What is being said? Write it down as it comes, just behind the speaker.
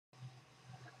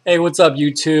Hey, what's up,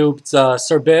 YouTube? It's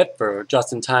Sir Bit for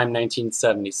Just in Time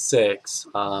 1976.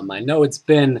 I know it's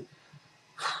been,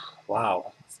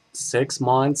 wow, 6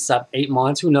 months, 8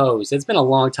 months, who knows? It's been a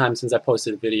long time since I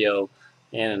posted a video,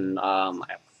 and I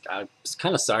was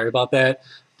kind of sorry about that.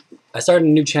 I started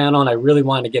a new channel, and I really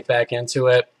wanted to get back into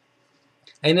it.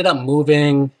 I ended up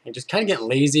moving and just kind of getting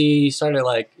lazy, started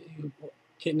like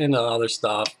getting into other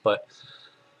stuff, but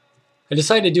I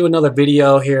decided to do another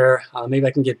video here. Maybe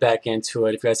I can get back into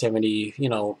it if you guys have any,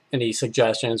 any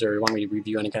suggestions or want me to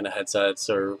review any kind of headsets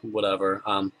or whatever.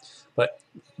 But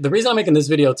the reason I'm making this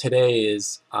video today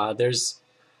is I'm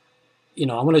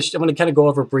gonna kind of go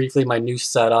over briefly my new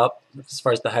setup as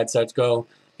far as the headsets go,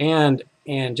 and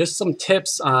just some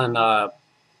tips on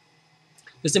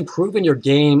just improving your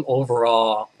game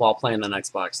overall while playing on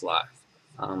Xbox Live.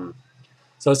 Um,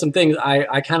 so some things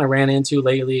I kind of ran into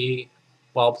lately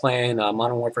while playing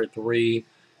Modern Warfare 3,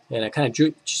 and it kind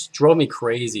of just drove me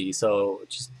crazy. So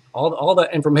just all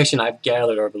the information I've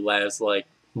gathered over the last like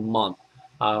month,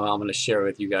 I'm going to share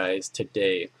with you guys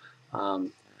today.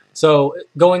 So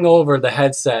going over the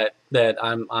headset that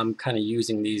I'm kind of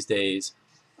using these days.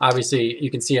 Obviously,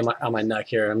 you can see on my neck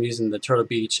here, I'm using the Turtle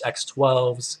Beach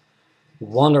X12s.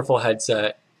 Wonderful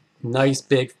headset. Nice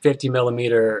big 50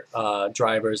 millimeter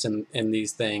drivers in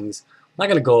these things. I'm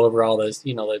not going to go over all this,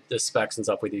 the specs and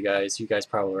stuff with you guys. You guys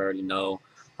probably already know.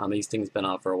 These things been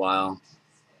out for a while.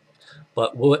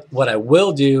 But what I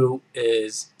will do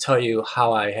is tell you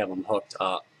how I have them hooked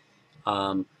up.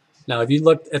 Now, if you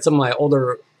look at some of my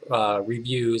older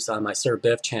reviews on my Sir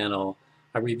Biff channel,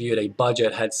 I reviewed a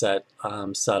budget headset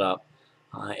setup.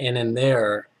 And in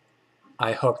there,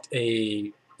 I hooked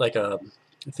I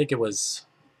think it was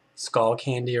Skull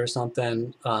Candy or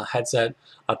something headset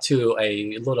up to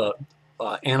a little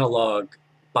analog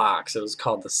box. It was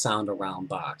called the Sound Around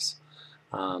box.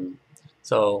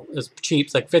 So it's cheap.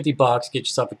 It's like 50 bucks. Get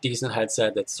yourself a decent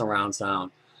headset that's surround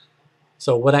sound.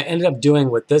 So what I ended up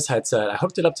doing with this headset, I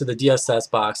hooked it up to the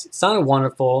DSS box. It sounded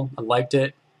wonderful. I liked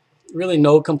it. Really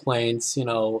no complaints.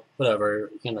 Whatever.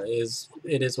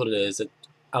 It is what it is.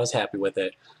 I was happy with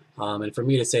it. And for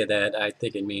me to say that, I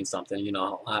think it means something,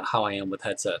 how I am with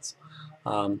headsets.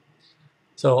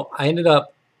 So I ended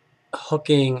up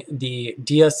hooking the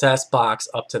DSS box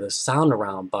up to the Sound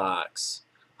Around box.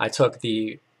 I took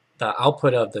the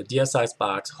output of the DSS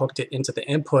box, hooked it into the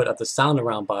input of the Sound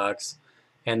Around box,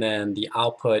 and then the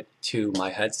output to my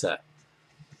headset.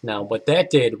 Now, what that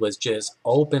did was just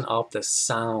open up the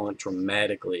sound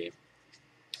dramatically.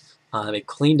 It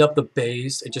cleaned up the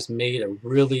bass. It just made a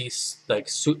really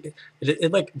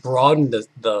it broadened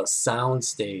the sound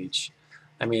stage.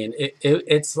 I mean,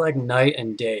 it's like night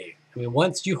and day. I mean,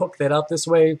 once you hook that up this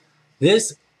way,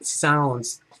 this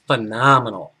sounds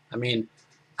phenomenal. I mean,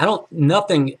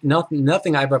 nothing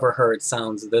I've ever heard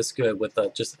sounds this good with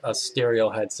just a stereo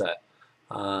headset.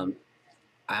 I'm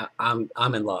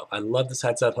in love. I love this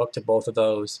headset hooked to both of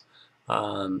those.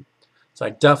 So I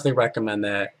definitely recommend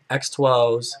that.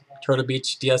 X12s, Turtle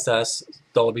Beach DSS,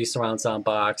 Dolby surround sound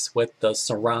box with the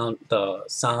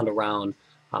sound around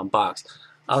box.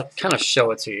 I'll kind of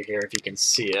show it to you here if you can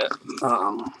see it.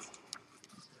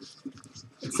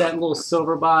 It's that little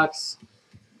silver box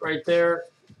right there.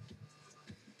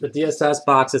 The DSS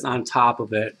box is on top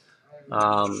of it.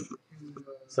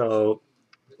 So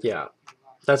yeah,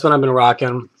 that's what I've been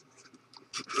rocking.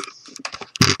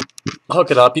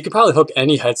 Hook it up. You could probably hook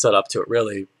any headset up to it,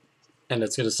 really, and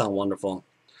it's going to sound wonderful.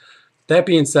 That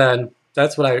being said,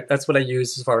 that's what I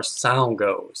use as far as sound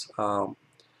goes.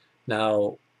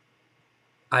 Now,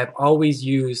 I've always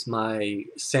used my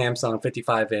Samsung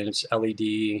 55-inch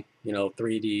LED,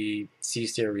 3D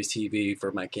C-Series TV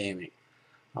for my gaming.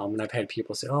 And I've had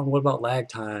people say, "Oh, what about lag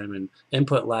time and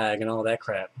input lag and all that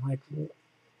crap?" I'm like,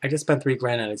 I just spent $3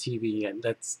 grand on a TV, and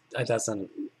it's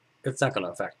not going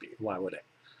to affect me. Why would it?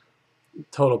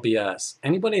 Total BS.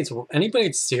 Anybody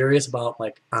that's serious about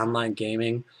like online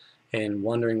gaming and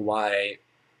wondering why,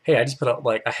 hey, I just put up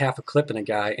like a half a clip in a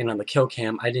guy, and on the kill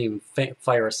cam I didn't even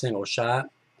fire a single shot.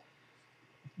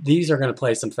 These are going to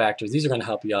play some factors. These are going to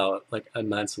help you out like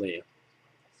immensely.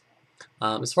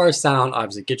 As far as sound,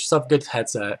 obviously get yourself a good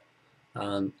headset.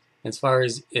 As far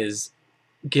as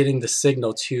getting the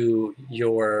signal to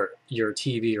your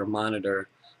TV or monitor,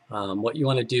 what you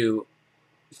want to do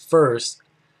first,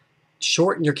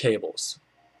 shorten your cables.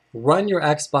 Run your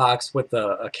Xbox with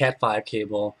a Cat5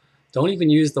 cable. Don't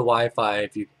even use the Wi-Fi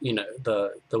if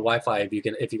the Wi-Fi if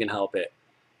you can help it.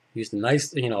 Use the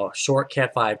nice short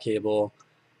Cat5 cable.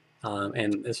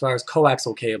 And as far as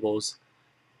coaxial cables,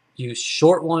 use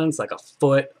short ones like a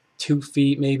foot, 2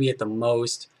 feet maybe at the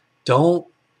most. Don't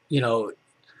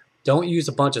Don't use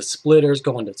a bunch of splitters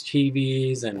going to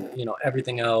TVs and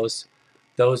everything else.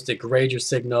 Those degrade your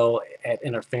signal at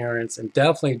interference, and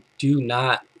definitely do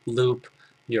not loop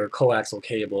your coaxial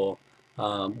cable.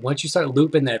 Once you start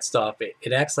looping that stuff,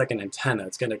 it acts like an antenna.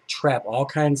 It's going to trap all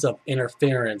kinds of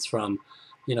interference from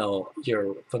your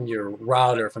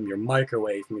router, from your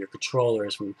microwave, from your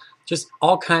controllers, from just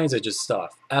all kinds of just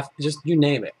stuff. Just you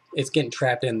name it, it's getting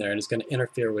trapped in there, and it's going to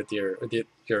interfere with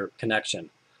your connection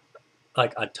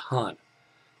like a ton.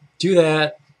 Do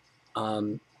that.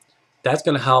 That's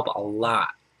going to help a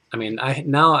lot. I mean,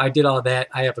 now I did all that.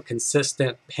 I have a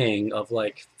consistent ping of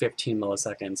like 15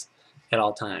 milliseconds at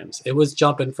all times. It was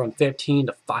jumping from 15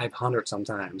 to 500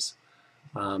 sometimes.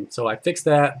 So I fixed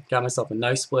that, got myself a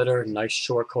nice splitter, nice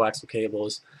short coaxial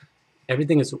cables.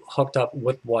 Everything is hooked up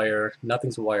with wire,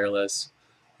 nothing's wireless.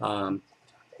 And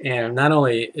not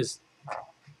only is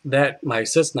that my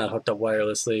system not hooked up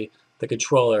wirelessly, the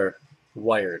controller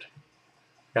wired.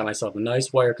 Got myself a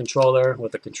nice wire controller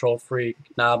with a control-free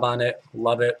knob on it.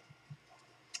 Love it.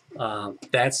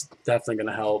 That's definitely going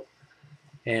to help.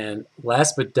 And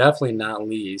last but definitely not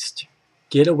least,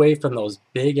 get away from those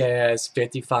big-ass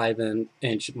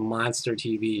 55-inch monster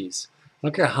TVs. I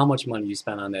don't care how much money you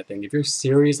spend on that thing. If you're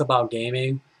serious about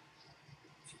gaming,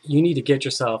 you need to get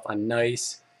yourself a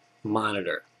nice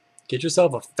monitor. Get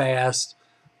yourself a fast,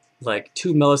 like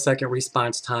 2 millisecond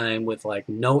response time with like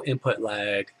no input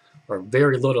lag, or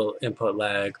very little input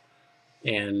lag,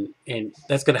 and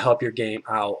that's going to help your game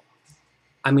out.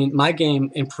 I mean, my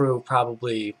game improved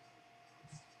probably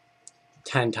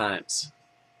 10 times.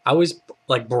 I was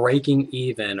like breaking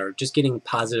even or just getting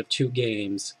positive 2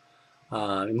 games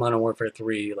in Modern Warfare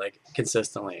 3 like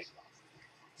consistently.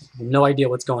 No idea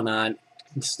what's going on.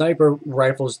 Sniper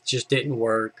rifles just didn't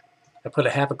work. I put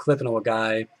a half a clip into a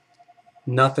guy.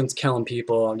 Nothing's killing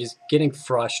people. I'm just getting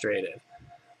frustrated.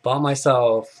 Bought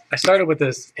myself, I started with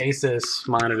this Asus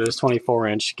monitor, this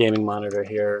 24-inch gaming monitor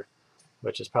here,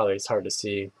 which is probably, it's hard to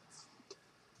see.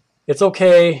 It's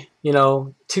okay, 2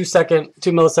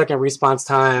 millisecond response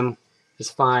time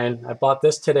is fine. I bought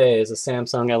this today as a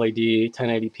Samsung LED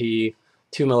 1080p,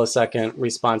 2 millisecond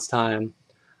response time.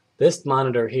 This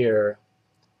monitor here,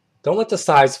 don't let the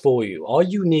size fool you. All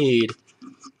you need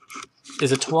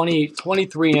is a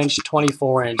 23-inch,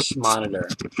 24-inch monitor.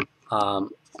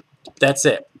 That's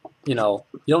it. You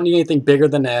don't need anything bigger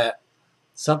than that.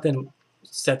 Something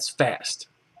that's fast.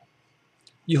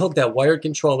 You hook that wired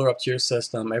controller up to your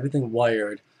system, everything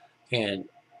wired, and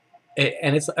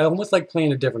it's almost like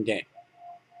playing a different game.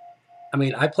 I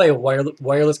mean, I play a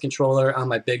wireless controller on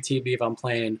my big TV if I'm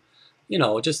playing,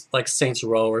 just like Saints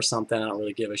Row or something I don't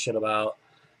really give a shit about.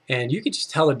 And you can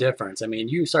just tell the difference. I mean,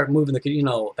 you start moving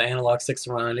the analog sticks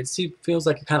around, it feels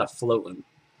like you're kind of floating.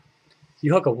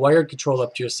 You hook a wired controller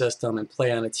up to your system and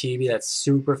play on a TV that's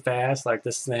super fast, like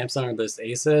this Samsung or this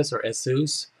Asus or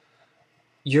Asus.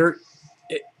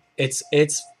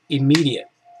 It's immediate.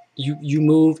 You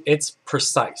move, it's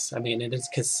precise. I mean, it is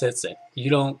consistent. You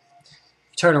don't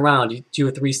turn around, you do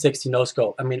a 360 no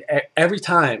scope. I mean, every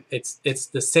time it's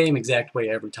the same exact way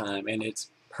every time, and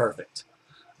it's perfect.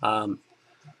 So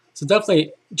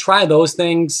definitely try those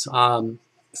things.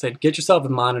 Get yourself a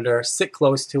monitor, sit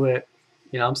close to it.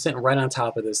 I'm sitting right on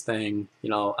top of this thing.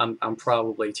 I'm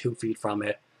probably 2 feet from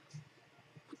it.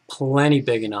 Plenty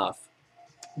big enough.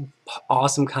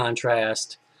 Awesome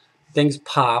contrast. Things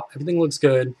pop. Everything looks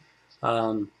good.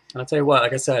 I'll tell you what.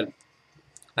 Like I said,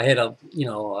 I had a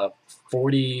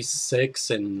 46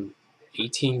 and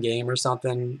 18 game or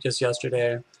something just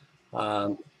yesterday.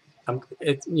 My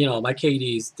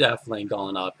KD's definitely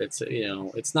gone up.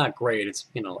 It's not great. It's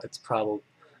probably,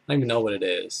 I don't even know what it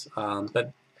is.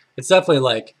 But it's definitely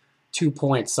like 2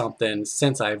 point something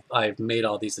since I've made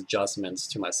all these adjustments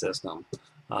to my system.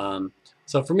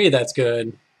 So for me, that's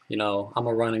good. I'm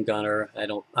a run and gunner. I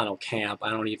don't camp. I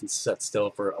don't even sit still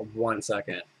for 1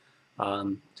 second.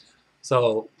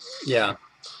 So yeah.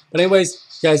 But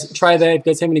anyways, guys, try that. If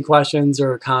you guys have any questions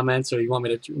or comments, or you want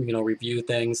me to review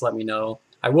things, let me know.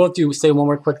 I will say one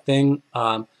more quick thing.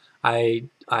 I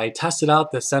tested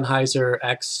out the Sennheiser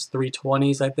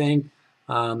X320s. I think.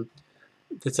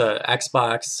 It's a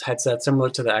Xbox headset similar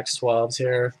to the X12s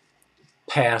here.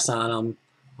 Pass on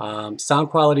them. Sound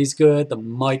quality's good. The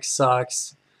mic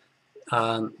sucks.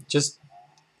 Just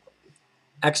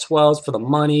X12s for the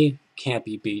money can't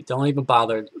be beat. Don't even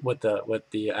bother with the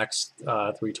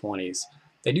X320s.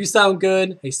 They do sound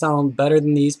good. They sound better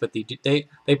than these, but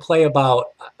they play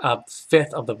about a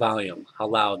fifth of the volume how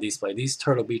loud these play. These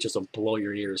Turtle Beaches will blow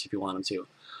your ears if you want them to.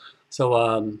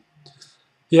 So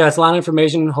yeah, it's a lot of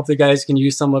information. Hopefully you guys can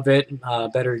use some of it.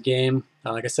 Better game.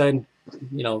 Like I said,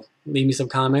 leave me some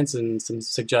comments and some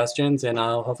suggestions, and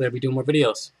I'll hopefully be doing more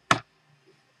videos.